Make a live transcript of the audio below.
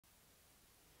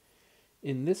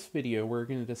In this video, we're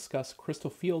going to discuss crystal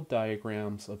field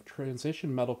diagrams of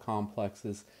transition metal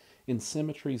complexes in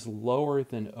symmetries lower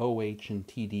than OH and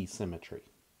TD symmetry.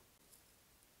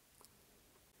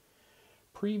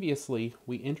 Previously,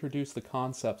 we introduced the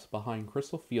concepts behind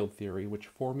crystal field theory, which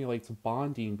formulates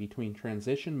bonding between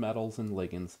transition metals and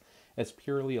ligands as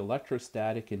purely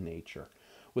electrostatic in nature,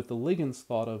 with the ligands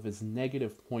thought of as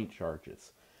negative point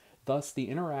charges. Thus, the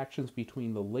interactions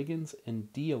between the ligands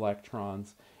and d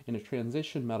electrons in a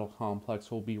transition metal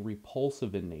complex will be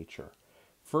repulsive in nature.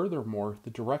 Furthermore, the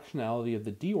directionality of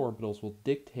the d orbitals will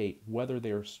dictate whether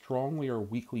they are strongly or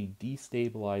weakly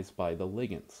destabilized by the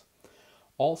ligands.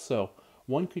 Also,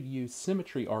 one could use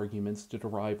symmetry arguments to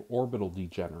derive orbital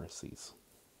degeneracies.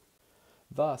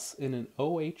 Thus, in an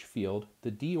OH field,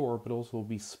 the d orbitals will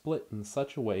be split in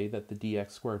such a way that the dx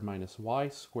squared minus y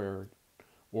squared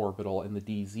orbital and the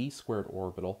dz squared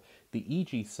orbital, the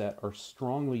Eg set, are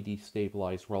strongly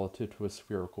destabilized relative to a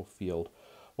spherical field,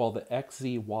 while the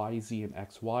xz, yz, and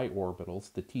xy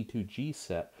orbitals, the T2g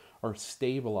set, are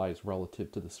stabilized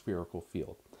relative to the spherical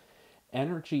field.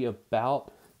 Energy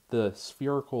about the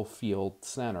spherical field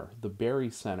center, the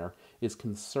barycenter, is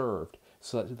conserved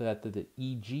so that the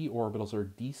Eg orbitals are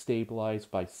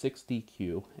destabilized by 6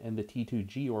 dq and the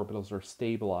T2g orbitals are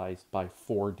stabilized by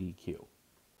 4 dq.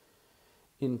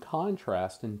 In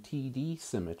contrast, in TD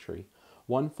symmetry,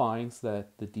 one finds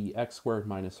that the dx squared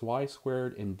minus y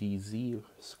squared and dz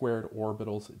squared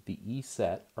orbitals, the E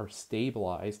set, are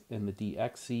stabilized, and the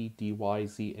dxz,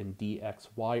 dyz, and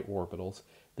dxy orbitals,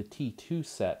 the T2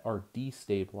 set, are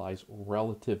destabilized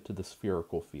relative to the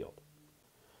spherical field.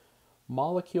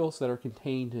 Molecules that are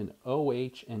contained in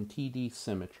OH and TD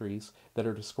symmetries that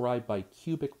are described by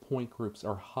cubic point groups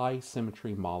are high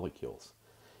symmetry molecules.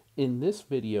 In this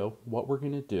video, what we're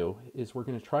going to do is we're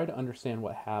going to try to understand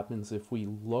what happens if we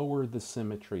lower the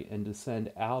symmetry and descend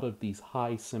out of these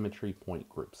high symmetry point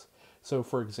groups. So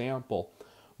for example,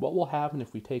 what will happen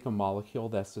if we take a molecule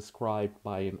that's described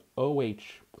by an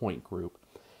OH point group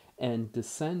and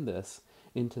descend this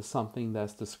into something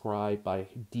that's described by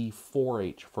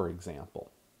D4H, for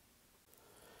example.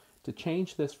 To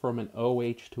change this from an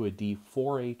OH to a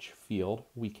D4H field,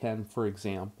 we can, for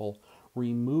example,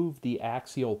 remove the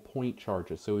axial point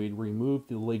charges. So we'd remove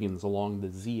the ligands along the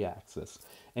z-axis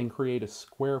and create a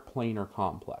square planar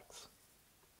complex.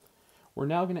 We're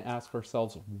now going to ask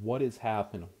ourselves what has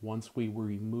happened once we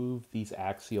remove these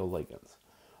axial ligands.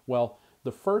 Well,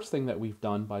 the first thing that we've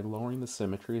done by lowering the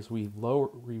symmetry is we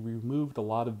removed a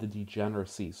lot of the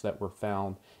degeneracies that were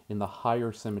found in the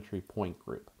higher symmetry point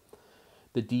group.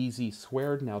 The dz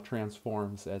squared now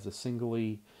transforms as a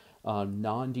singly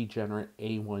non-degenerate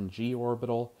A1G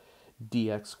orbital.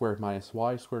 Dx squared minus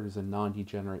y squared is a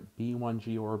non-degenerate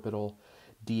B1G orbital.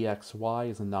 Dxy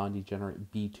is a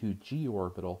non-degenerate B2G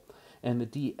orbital. And the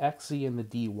dxz and the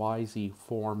dyz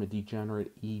form a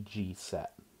degenerate Eg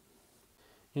set.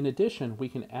 In addition, we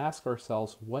can ask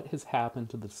ourselves what has happened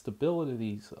to the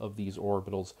stability of these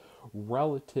orbitals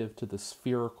relative to the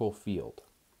spherical field.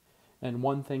 And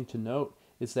one thing to note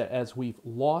is that as we've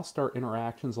lost our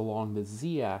interactions along the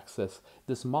z-axis,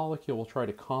 this molecule will try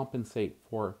to compensate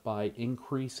for it by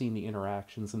increasing the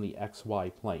interactions in the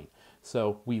xy plane.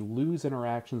 So we lose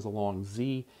interactions along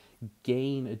z,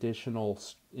 gain additional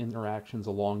interactions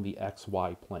along the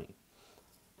xy plane.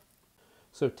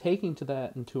 So taking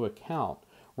that into account,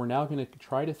 we're now going to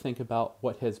try to think about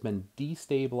what has been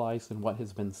destabilized and what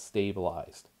has been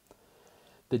stabilized.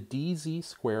 The dz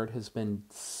squared has been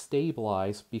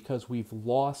stabilized because we've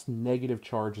lost negative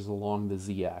charges along the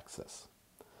z-axis.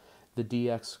 The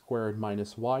dx squared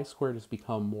minus y squared has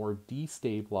become more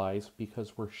destabilized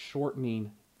because we're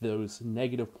shortening those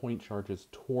negative point charges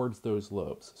towards those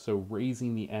lobes, so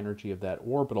raising the energy of that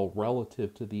orbital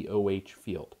relative to the OH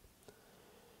field.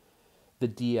 The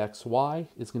dxy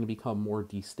is going to become more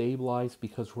destabilized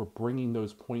because we're bringing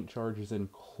those point charges in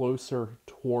closer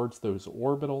towards those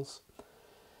orbitals.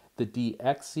 The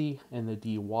dxz and the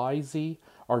dyz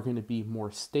are going to be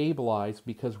more stabilized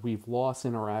because we've lost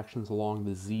interactions along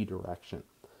the z direction.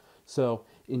 So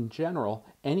in general,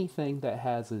 anything that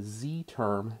has a z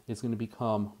term is going to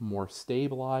become more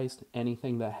stabilized.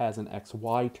 Anything that has an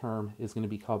xy term is going to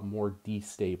become more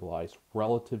destabilized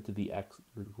relative to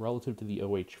the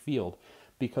OH field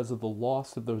because of the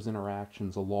loss of those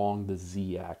interactions along the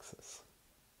z-axis.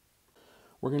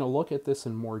 We're going to look at this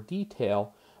in more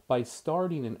detail by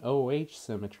starting in OH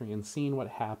symmetry and seeing what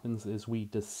happens as we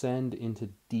descend into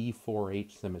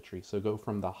D4H symmetry. So go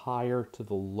from the higher to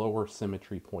the lower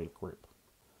symmetry point group.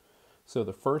 So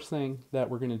the first thing that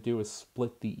we're going to do is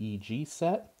split the Eg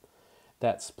set.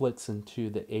 That splits into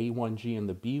the A1G and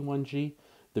the B1G.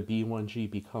 the B1G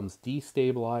becomes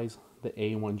destabilized, the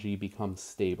A1G becomes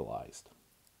stabilized.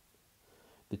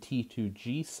 The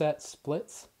T2G set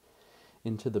splits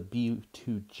into the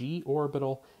B2G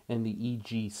orbital and the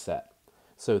EG set.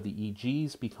 So the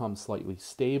EGs become slightly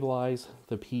stabilized,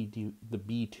 the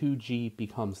B2G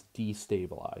becomes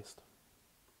destabilized.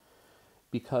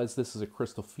 Because this is a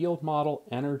crystal field model,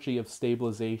 energy of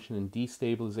stabilization and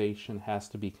destabilization has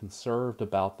to be conserved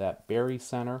about that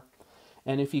barycenter.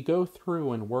 And if you go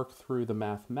through and work through the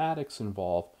mathematics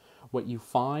involved, what you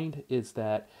find is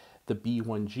that the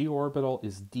B1G orbital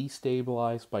is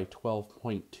destabilized by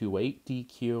 12.28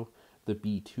 dq, the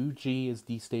B2G is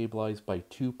destabilized by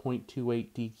 2.28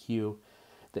 dq,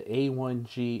 the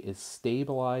A1G is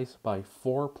stabilized by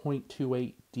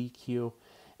 4.28 dq,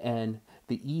 and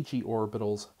the EG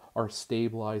orbitals are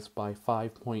stabilized by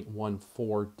 5.14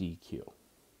 dq.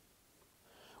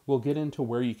 We'll get into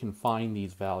where you can find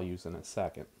these values in a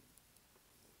second.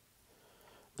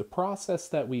 The process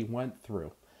that we went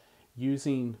through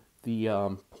using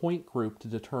the point group to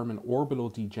determine orbital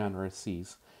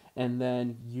degeneracies, and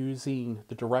then using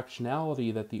the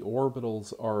directionality that the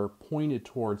orbitals are pointed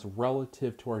towards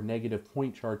relative to our negative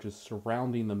point charges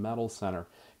surrounding the metal center,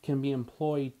 can be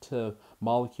employed to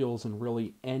molecules in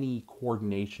really any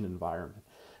coordination environment.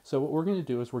 So what we're going to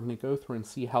do is we're going to go through and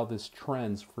see how this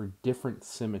trends for different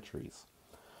symmetries.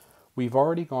 We've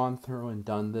already gone through and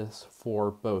done this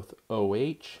for both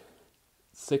OH,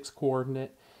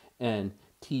 6-coordinate, and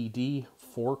TD,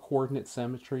 4-coordinate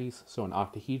symmetries, so an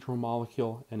octahedral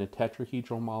molecule and a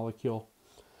tetrahedral molecule.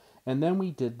 And then we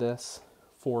did this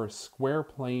for a square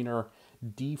planar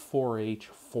D4H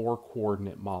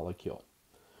 4-coordinate molecule.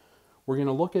 We're going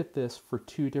to look at this for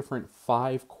two different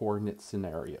 5-coordinate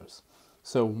scenarios.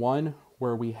 So one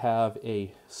where we have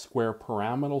a square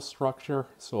pyramidal structure,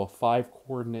 so a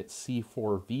 5-coordinate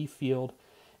C4V field,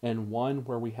 and one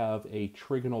where we have a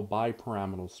trigonal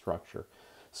bipyramidal structure,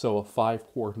 so a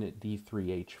 5-coordinate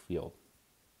D3H field.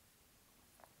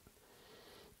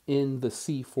 In the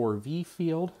C4V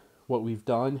field, what we've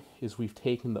done is we've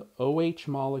taken the OH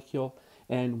molecule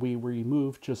and we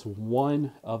removed just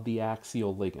one of the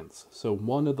axial ligands, so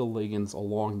one of the ligands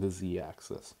along the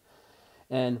z-axis.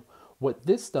 And what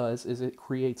this does is it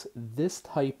creates this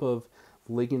type of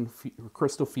ligand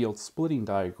crystal field splitting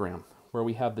diagram where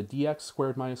we have the dx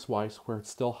squared minus y squared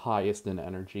still highest in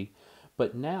energy,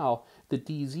 but now the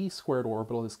dz squared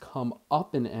orbital has come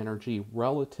up in energy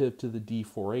relative to the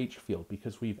D4H field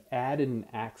because we've added an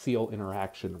axial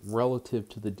interaction relative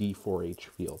to the D4H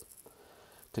field.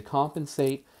 To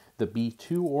compensate, the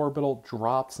B2 orbital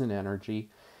drops in energy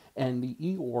and the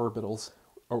E orbitals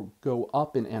go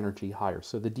up in energy higher.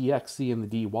 So the dxz and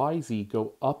the dyz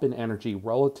go up in energy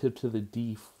relative to the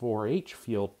D4H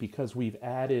field because we've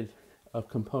added a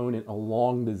component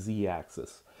along the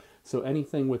z-axis. So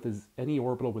anything with any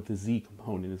orbital with a z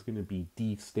component is going to be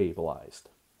destabilized.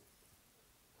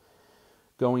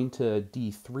 Going to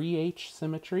D3H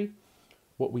symmetry,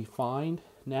 what we find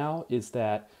now is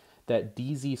that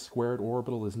dz squared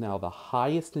orbital is now the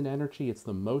highest in energy. It's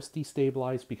the most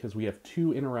destabilized because we have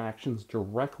two interactions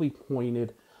directly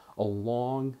pointed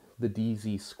along the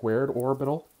dz squared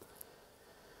orbital.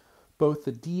 Both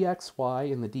the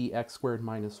dxy and the dx squared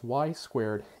minus y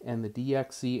squared and the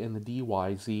dxz and the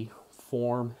dyz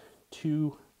form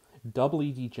two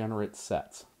doubly degenerate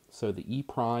sets. So the E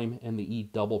prime and the E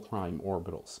double prime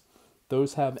orbitals.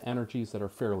 Those have energies that are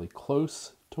fairly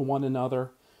close to one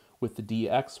another, with the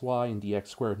dxy and dx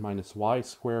squared minus y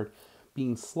squared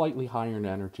being slightly higher in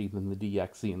energy than the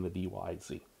dxz and the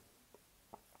dyz.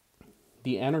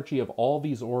 The energy of all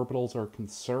these orbitals are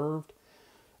conserved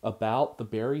about the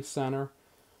barycenter.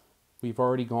 We've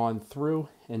already gone through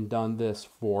and done this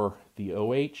for the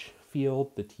OH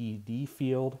field, the TD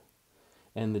field,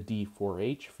 and the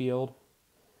D4H field.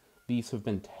 These have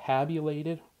been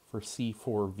tabulated for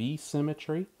C4V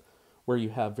symmetry, where you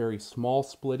have very small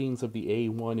splittings of the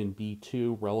A1 and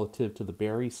B2 relative to the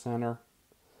barycenter.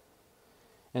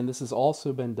 And this has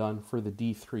also been done for the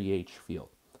D3H field.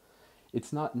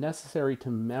 It's not necessary to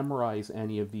memorize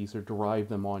any of these or derive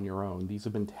them on your own. These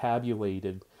have been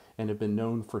tabulated and have been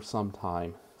known for some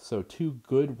time. So two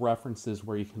good references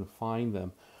where you can find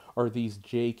them are these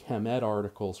Chem ed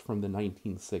articles from the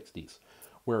 1960s,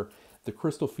 where the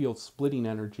crystal field splitting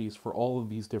energies for all of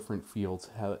these different fields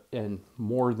have, and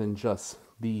more than just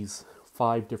these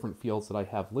 5 different fields that I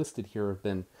have listed here, have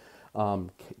been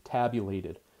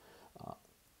tabulated.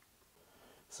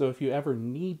 So if you ever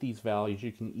need these values,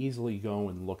 you can easily go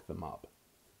and look them up.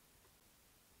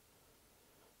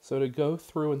 So to go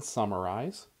through and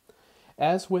summarize,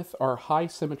 As with our high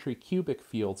symmetry cubic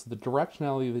fields, the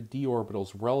directionality of the d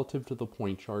orbitals relative to the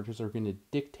point charges are going to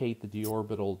dictate the d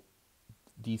orbital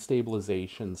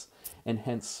destabilizations and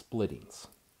hence splittings.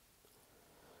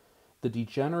 The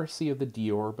degeneracy of the d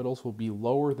orbitals will be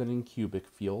lower than in cubic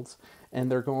fields,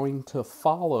 and they're going to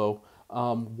follow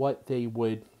what they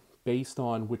would based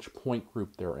on which point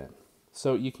group they're in.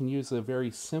 So you can use a very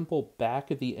simple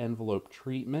back of the envelope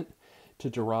treatment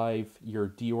to derive your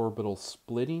d orbital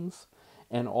splittings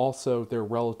and also their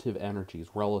relative energies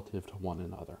relative to one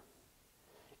another.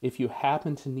 If you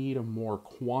happen to need a more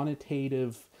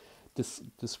quantitative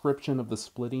description of the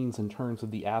splittings in terms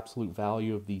of the absolute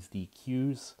value of these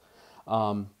dQs,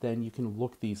 then you can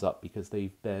look these up because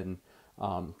they've been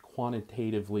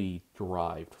quantitatively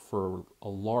derived for a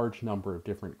large number of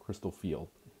different crystal field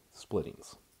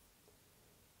splittings.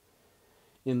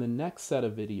 In the next set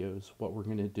of videos, what we're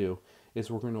going to do is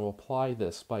we're going to apply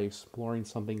this by exploring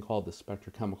something called the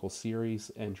spectrochemical series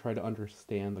and try to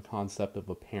understand the concept of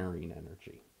a pairing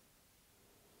energy.